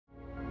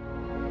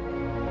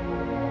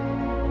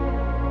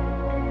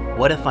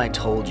What if I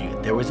told you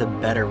there was a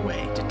better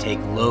way to take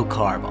low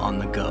carb on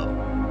the go?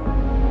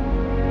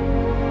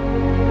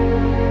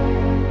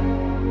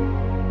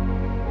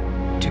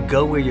 To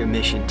go where your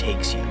mission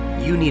takes you,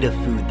 you need a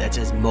food that's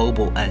as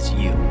mobile as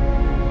you.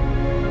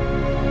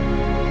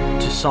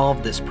 To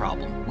solve this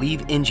problem,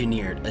 we've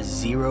engineered a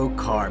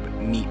zero-carb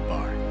meat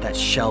bar that's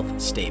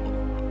shelf-stable,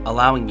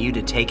 allowing you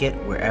to take it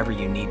wherever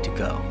you need to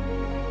go.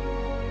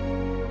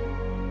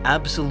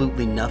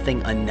 Absolutely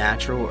nothing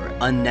unnatural or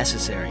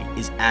unnecessary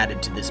is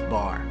added to this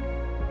bar,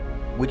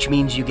 which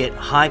means you get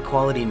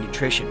high-quality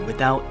nutrition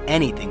without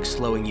anything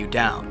slowing you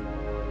down.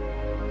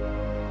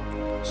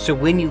 So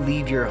when you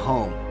leave your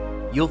home,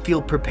 you'll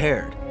feel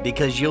prepared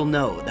because you'll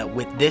know that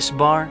with this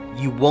bar,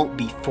 you won't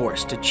be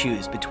forced to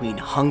choose between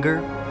hunger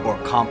or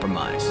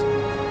compromise.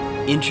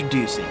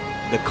 Introducing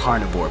the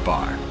Carnivore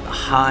Bar, a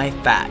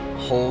high-fat,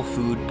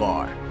 whole-food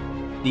bar.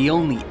 The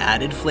only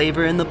added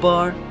flavor in the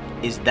bar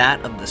is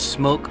that of the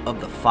smoke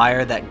of the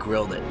fire that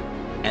grilled it.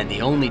 And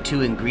the only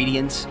two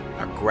ingredients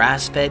are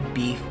grass-fed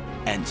beef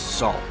and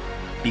salt.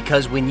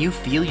 Because when you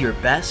feel your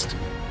best,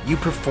 you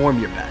perform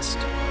your best.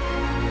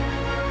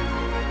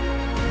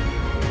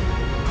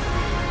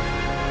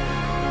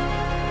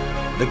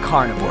 The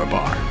Carnivore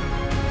Bar.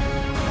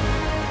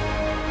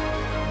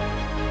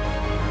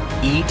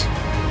 Eat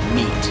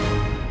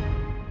meat.